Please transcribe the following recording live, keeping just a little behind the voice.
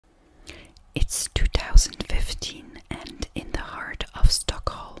It's 2015, and in the heart of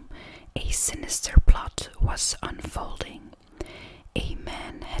Stockholm, a sinister plot was unfolding. A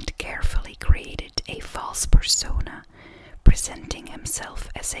man had carefully created a false persona, presenting himself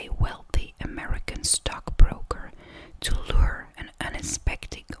as a wealthy American stockbroker to lure an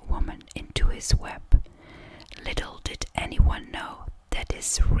unsuspecting woman into his web. Little did anyone know that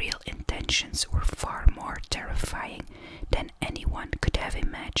his real intentions were far more terrifying than anyone could have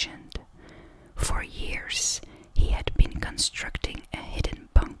imagined. For years, he had been constructing a hidden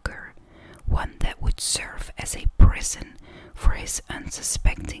bunker, one that would serve as a prison for his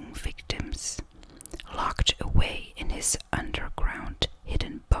unsuspecting victims. Locked away in his underground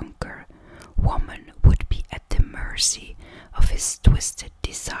hidden bunker, woman would be at the mercy of his twisted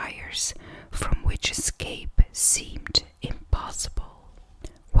desires, from which escape seemed impossible.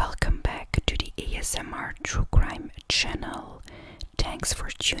 Welcome back to the ASMR True Crime channel. Thanks for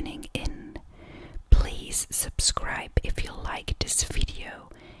tuning in. Please subscribe if you like this video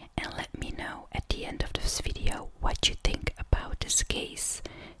and let me know at the end of this video what you think about this case.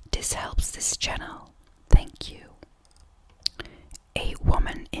 This helps this channel. Thank you. A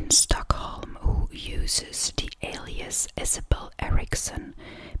woman in Stockholm who uses the alias Isabel Eriksson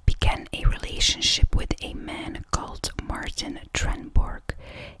began a relationship with a man called Martin Trenneborg,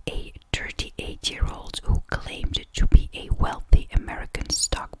 a 38-year-old who claimed to be a wealthy American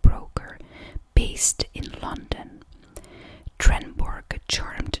stockbroker based in London. Trenneborg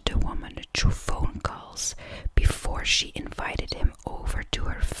charmed the woman through phone calls before she invited him over to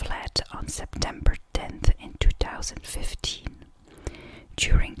her flat on September 10th in 2015.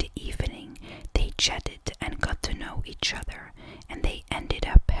 During the evening, they chatted and got to know each other, and they ended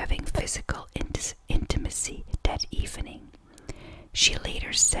up having physical intimacy that evening. She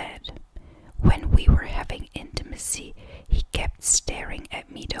later said, "When we were having intimacy, he kept staring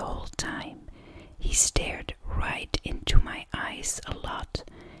at me the whole time. He stared right into my eyes a lot,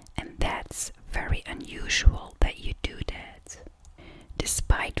 and that's very unusual that you do that."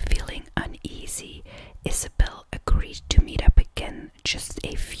 Despite feeling uneasy, Isabel agreed to meet up again just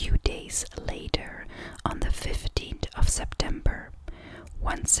a few days later, on the 15th of September.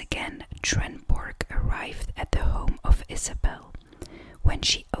 Once again, Trenneborg arrived at the home of Isabel. When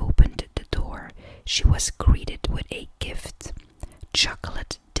she opened the door, she was greeted with a gift: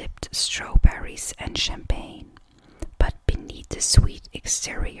 chocolate-dipped strawberries and champagne. But beneath the sweet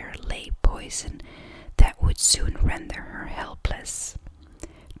exterior lay poison that would soon render her helpless.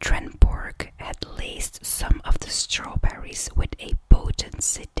 Trenneborg had laced some of the strawberries with a potent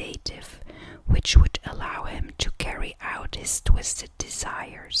sedative, which would allow him to carry out his twisted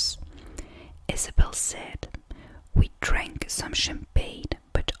desires. Isabel said, "We drank some champagne,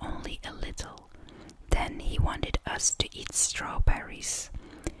 but only a little. Then he wanted us to eat strawberries.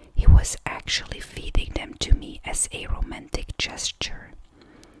 He was actually feeding them to me as a romantic gesture."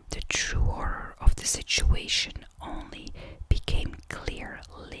 The true horror of the situation only became clear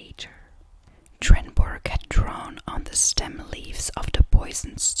later. Trenneborg had drawn on the stem leaves of the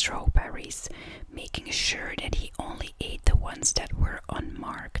poisoned strawberries, making sure that he only ate the ones that were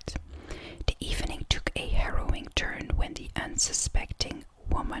unmarked. The evening took a harrowing turn when the unsuspecting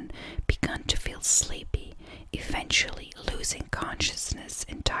woman began to feel sleepy, eventually losing consciousness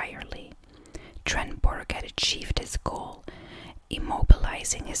entirely. Trenneborg had achieved his goal,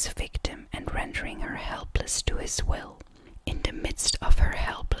 immobilizing his victim and rendering her helpless to his will. In the midst of her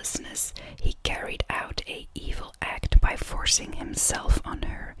helplessness, he carried out an evil act by forcing himself on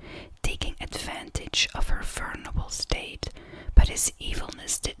her, taking advantage of her vulnerable state. But his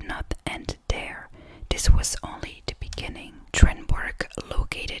evilness did not end there. This was only the beginning. Trenneborg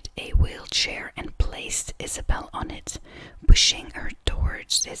located a wheelchair and placed Isabel on it, pushing her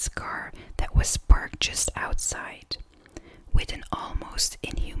towards his car that was parked just outside. With an almost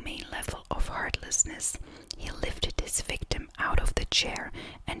inhumane level of heartlessness, he lifted his victim out of the chair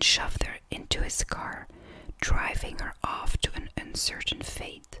and shoved her into his car, driving her off to an uncertain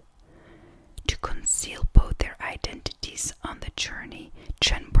fate. To conceal both their identities on the journey,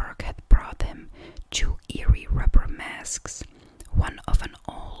 Trenneborg had brought them 2 eerie rubber masks, one of an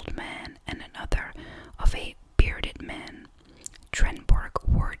old man and another of a bearded man. Trenneborg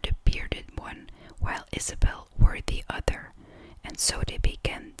wore the bearded one, while Isabel wore the other, and so they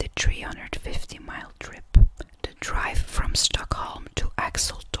began the 350-mile trip. The drive from Stockholm to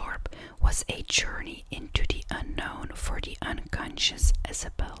Axeltorp was a journey into the unknown for the unconscious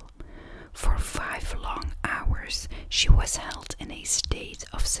Isabel. For 5 long hours, she was held in a state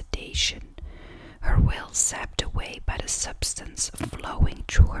of sedation, her will sapped away by the substance flowing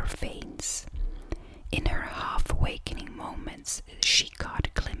through her veins. In her half-awakening moments, she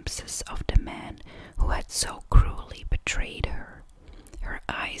caught glimpses of the so cruelly betrayed her. Her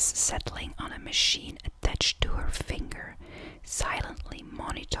eyes settling on a machine attached to her finger, silently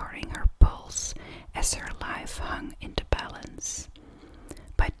monitoring her pulse as her life hung in the balance.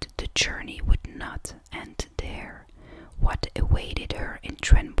 But the journey would not end there. What awaited her in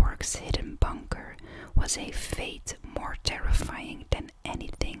Trenneborg's hidden bunker was a fate more terrifying than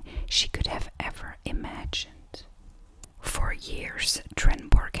anything she could have ever imagined. For years,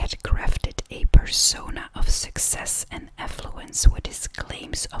 Trenneborg had crafted a persona of success and affluence with his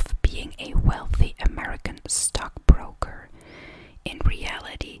claims of being a wealthy American stockbroker. In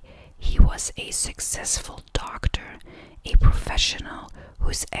reality, he was a successful doctor, a professional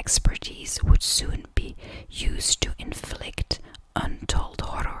whose expertise would soon be used to inflict untold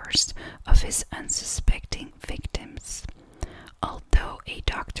horrors of his unsuspecting victims. Although a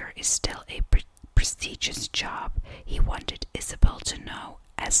doctor is still a prestigious job, he wanted Isabel to know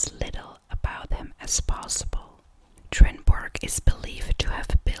as little about him as possible. Trenneborg is believed to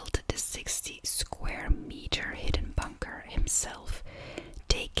have built the 60-square-meter hidden bunker himself,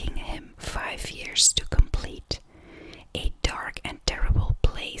 taking him 5 years to complete. A dark and terrible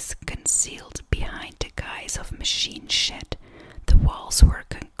place concealed behind the guise of machine shed. The walls were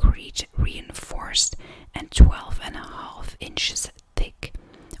concrete reinforced and 12.5 inches thick,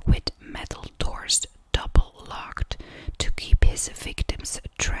 with metal doors double locked to keep his victims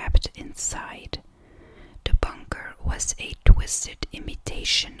trapped inside. The bunker was a twisted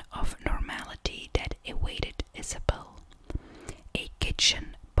imitation of normality that awaited Isabel. A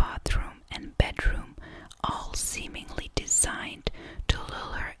kitchen, bathroom, and bedroom, all seemingly designed to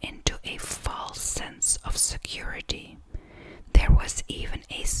lull her into a false sense of security. There was even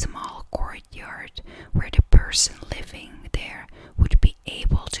a small courtyard where the person living there would be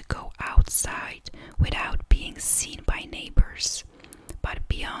able to go outside without being seen by neighbors. But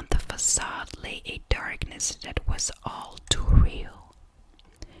beyond the facade lay a darkness that was all too real.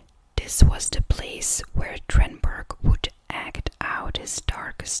 This was the place where Trenneborg would act out his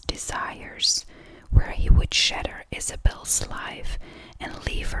darkest desires, where he would shatter Isabel's life and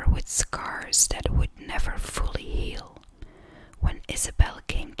leave her with scars that would never fully heal. When Isabel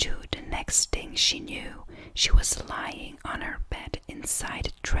came to, the next thing she knew, she was lying on her bed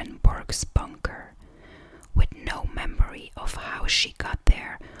inside Trenneborg's bunker, with no memory of how she got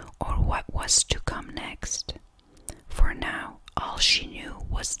there or what was to come next. For now, all she knew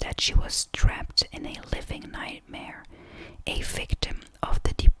was that she was trapped in a living nightmare, a victim of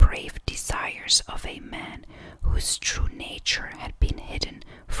the depraved desires of a man whose true nature had been hidden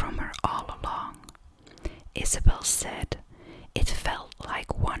from her all along. Isabel said, "It felt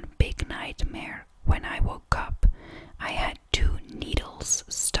like one big nightmare. When I woke up, I had 2 needles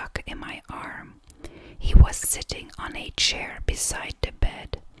stuck in my arm. He was sitting on a chair beside the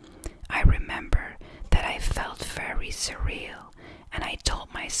bed. I remember that I felt very surreal, and I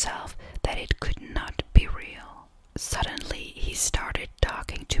told myself that it could not be real. Suddenly he started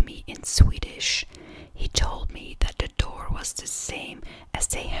talking to me in Swedish. He told me that the door was the same as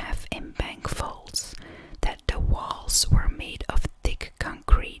they have in bank vaults, that the walls were made of thick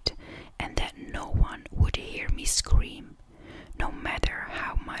concrete, and that no one would hear me scream, no matter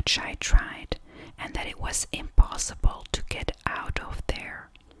how much I tried, and that it was impossible to get out of there.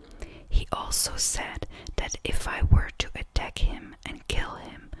 He also said that if I were to attack him and kill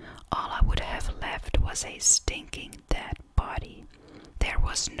him, all I would have left was a stinking dead body. There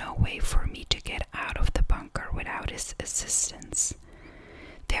was no way for me to get out of the bunker without his assistance.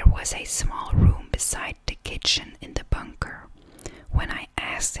 There was a small room beside the kitchen in the bunker. When I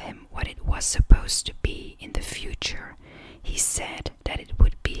asked him what it was supposed to be in the future, he said that it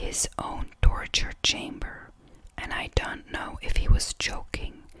would be his own torture chamber, and I don't know if he was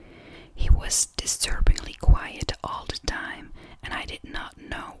joking. He was disturbingly quiet all the time, and I did not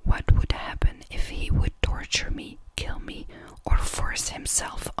know what would happen if he would torture me, kill me, or force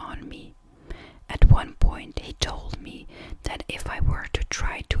himself on me. At one point he told me that if I were to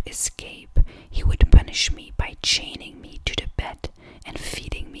try to escape, he would punish me by chaining me to the bed and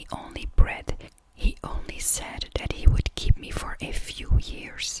feeding me only bread. He only said that he would keep me for a few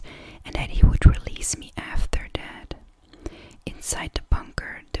years and that he would release me after that. Inside the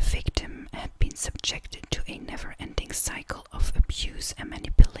bunker, the victim had been subjected to a never-ending cycle of abuse and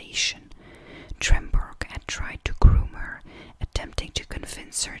manipulation. Trenneborg had tried to groom her, attempting to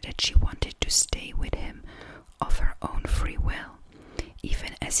convince her that she wanted to stay with him of her own free will,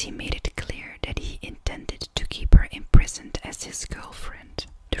 even as he made it clear that he intended to keep her imprisoned as his girlfriend.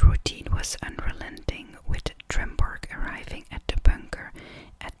 The routine was unrelenting, with Trenneborg arriving at the bunker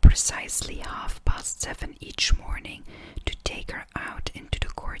at precisely 7:30 each morning to take her out into the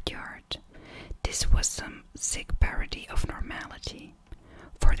courtyard. This was some sick parody of normality.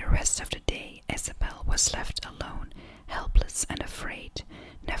 For the rest of the day, Isabel was left alone, helpless and afraid,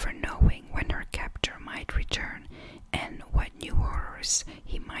 never knowing when her captor might return and what new horrors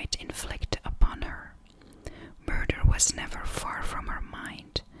he might inflict upon her. Murder was never far from her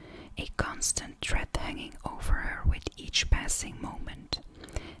mind, a constant threat hanging over her with each passing moment.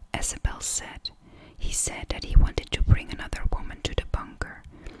 Isabel said, he said that he wanted to bring another woman to the bunker.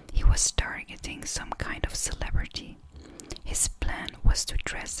 He was targeting some kind of celebrity. His plan was to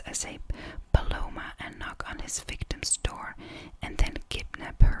dress as a paloma and knock on his victim's door and then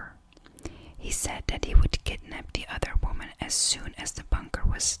kidnap her. He said that he would kidnap the other woman as soon as the bunker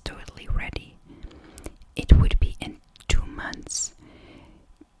was totally ready. It would be in 2 months,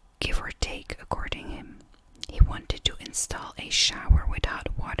 give or take, according to him. He wanted to install a shower with hot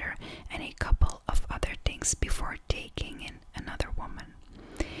water and a couple of other things before taking in another woman.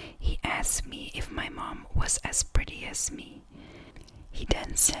 He asked me if my mom was as pretty as me. He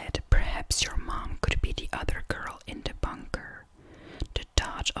then said, perhaps your mom could be the other girl in the bunker. The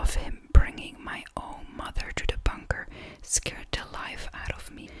thought of him bringing my own mother to the bunker scared the life out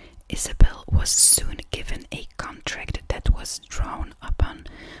of me. Isabel was soon given a contract that was drawn upon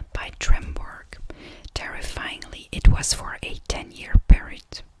by Trenneborg. Terrifyingly, it was for a 10-year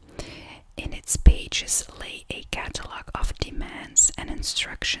period. In its pages lay a catalog of demands and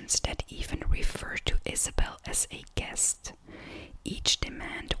instructions that even referred to Isabel as a guest. Each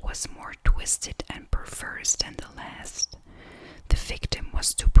demand was more twisted and perverse than the last. The victim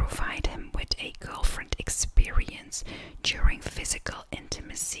was to provide him with a girlfriend experience during physical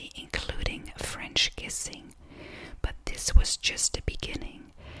intimacy, including French kissing. But this was just the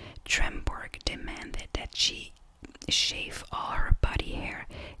beginning. Trenneborg demanded that she shave all her body hair,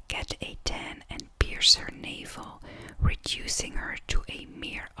 get a tan, and pierce her navel, reducing her to a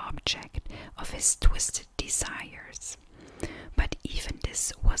mere object of his twisted desires. But even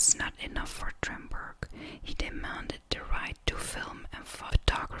this was not enough for Trenneborg. He demanded the right to film and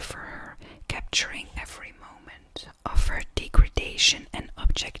photograph her, capturing every moment of her degradation and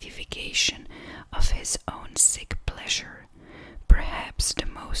objectification of his own sick pleasure. Perhaps the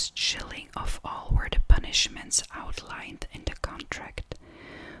most chilling of all were the punishments outlined in the contract.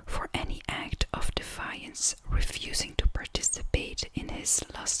 For any act of defiance, refusing to participate in his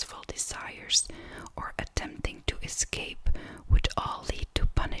lustful desires, or attempting to escape would all lead to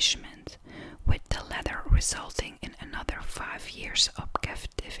punishment, with the latter resulting in another 5 years of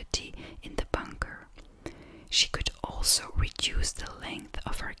captivity in the bunker. She could also reduce the length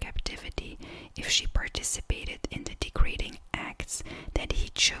of her captivity if she participated in the degrading acts that he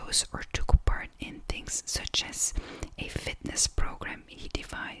chose or took part in, things such as a fitness program he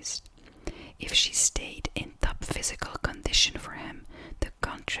devised. If she stayed in top physical condition for him, the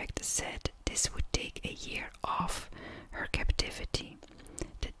contract said this would take a year off her captivity.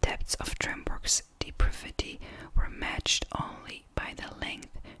 The depths of Trenneborg's depravity were matched only by the length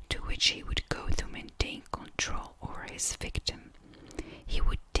to which he would go to maintain control over his victim. He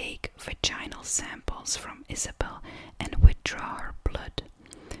would take vaginal samples from Isabel and withdraw her blood,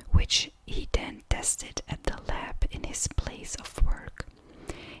 which he then tested at the lab in his place of work.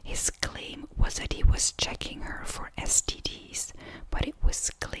 His claim was that he was checking her for STDs, but it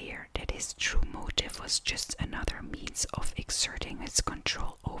was clear that his true motive was just another means of exerting his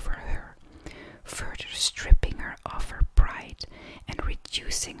control over her, further stripping her of her pride and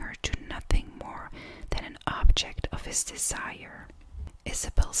reducing her to nothing more than an object of his desire.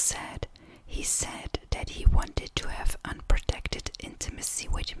 Isabel said, he said that he wanted to have unprotected intimacy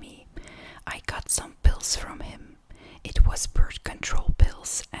with me. I got some pills from him. It was birth control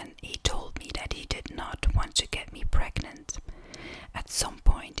pills, and he told me that he did not want to get me pregnant. At some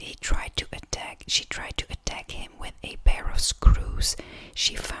point she tried to attack him with a pair of screws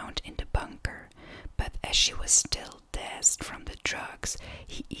she found in the bunker, but as she was still dazed from the drugs,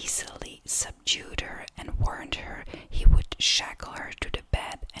 he easily subdued her and warned her he would shackle her to the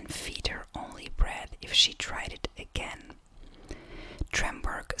bed and feed her only bread if she tried it again.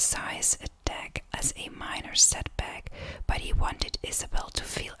 Trenneborg saw his attack as a minor setback, but he wanted Isabel to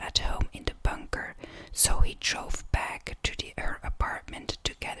feel at home in the bunker, so he drove back to her apartment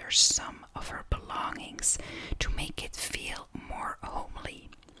to gather some of her belongings to make it feel more homely.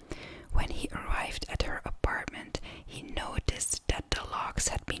 When he arrived at her apartment, he noticed that the locks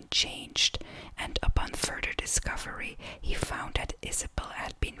had been changed, and upon further discovery, he found that Isabel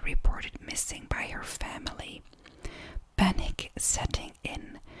had been reported missing by her family. Panic setting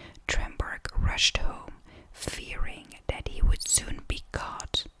in, Trenneborg rushed home, fearing that he would soon be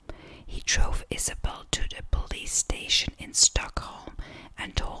caught. He drove Isabel to the police station in Stockholm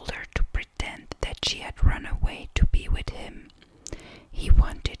and told her to pretend that run away to be with him. He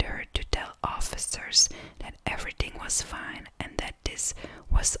wanted her to tell officers that everything was fine and that this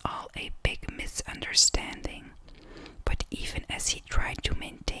was all a big misunderstanding. But even as he tried to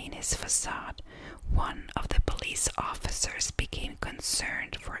maintain his facade, one of the police officers became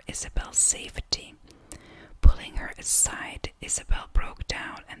concerned for Isabel's safety. Pulling her aside, Isabel broke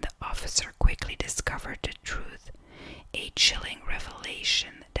down and the officer quickly discovered the truth, a chilling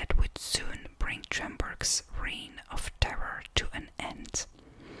revelation that would soon bring Trenneborg's reign of terror to an end.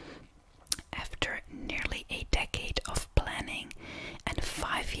 After nearly a decade of planning and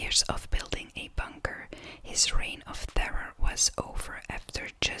 5 years of building a bunker, his reign of terror was over after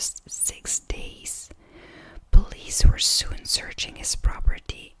just 6 days. Police were soon searching his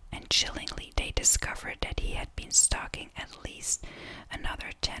property, and chillingly they discovered that he had been stalking at least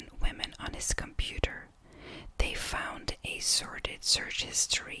another 10 women on his computer. They found a sordid search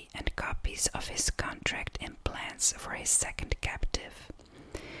history and copies of his contract and plans for his second captive.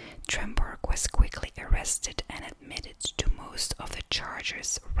 Trenneborg was quickly arrested and admitted to most of the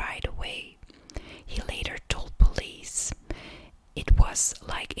charges right away. He later told police, "It was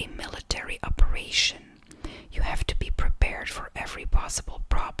like a military operation. You have to be prepared for every possible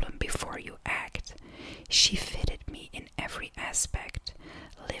problem before you act. She fitted me in every aspect,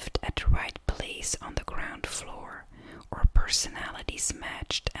 lived at the right place on the ground floor. Our personalities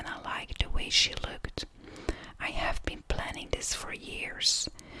matched and I liked the way she looked. I have been planning this for years.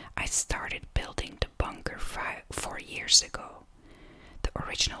 I started building the bunker 4 years ago. The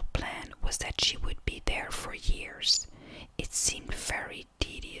original plan was that she would be there for years. It seemed very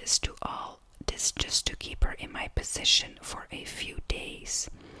tedious to all this just to keep her in my position for a few days.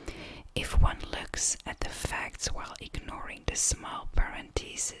 If one looks at the facts while ignoring the small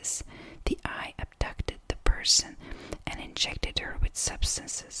parentheses, the eye abducted the person and injected her with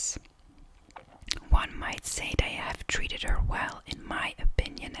substances. One might say that I have treated her well, in my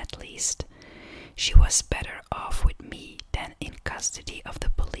opinion at least. She was better off with me than in custody of the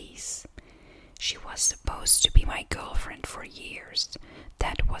police. She was supposed to be my girlfriend for years.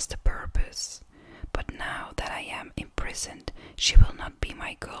 That was the purpose. But now that I am imprisoned, she will not be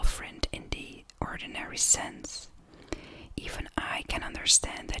my girlfriend in the ordinary sense. Even I can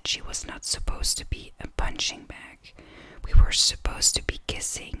understand that she was not supposed to be a punching bag. We were supposed to be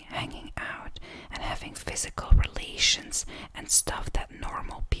kissing, hanging out, and having physical relations and stuff that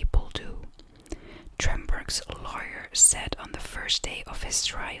normal people do. Trenneborg's lawyer said on the first day of his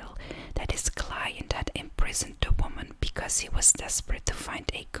trial that his client had imprisoned the woman because he was desperate to find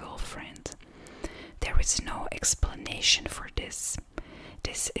a girlfriend. There is no explanation for this.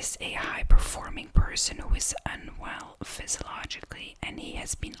 This is a high-performing person who is unwell physiologically and he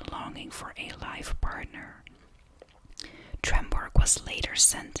has been longing for a life partner. Trenneborg was later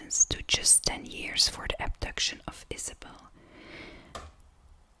sentenced to just 10 years for the abduction of Isabel.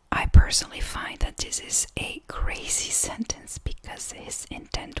 I personally find that this is a crazy sentence because his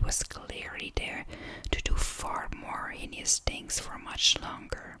intent was clearly there to do far more heinous things for much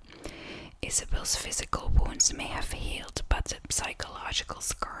longer. Isabel's physical wounds may have healed, but the psychological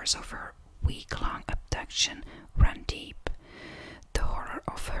scars of her week-long abduction run deep. The horror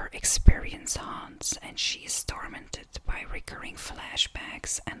of her experience haunts, and she is tormented by recurring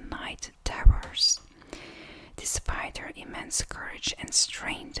flashbacks and night terrors. Despite her immense courage and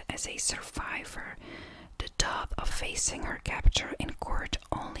strength as a survivor, the thought of facing her captor in court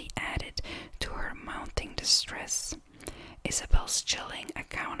only added to her mounting distress. Isabel's chilling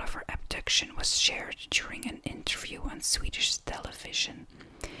account of her abduction was shared during an interview on Swedish television.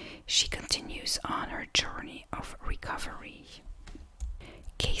 She continues on her journey of recovery.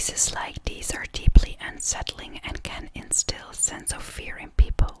 Cases like these are deeply unsettling and can instill a sense of fear in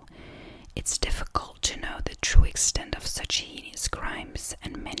people. It's difficult to know the true extent of such heinous crimes,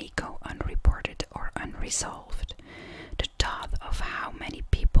 and many go unreported or unresolved. The thought of how many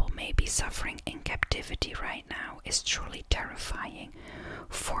people may be suffering in captivity right now is truly terrifying,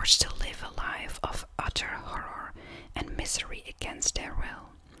 forced to live a life of utter horror and misery against their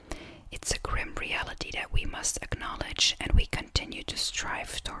will. It's a grim reality that we must acknowledge, and we continue to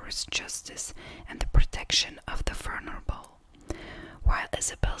strive towards justice and the protection of the vulnerable. While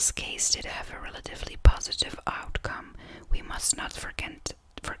Isabel's case did have a relatively positive outcome, we must not forget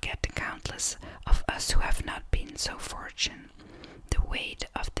the countless of us who have not been so fortunate. The weight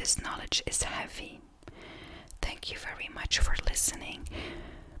of this knowledge is heavy. Thank you very much for listening.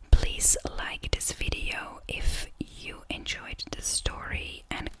 Please like this video if you enjoyed the story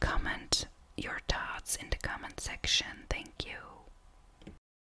and comment your thoughts in the comment section. Thank you.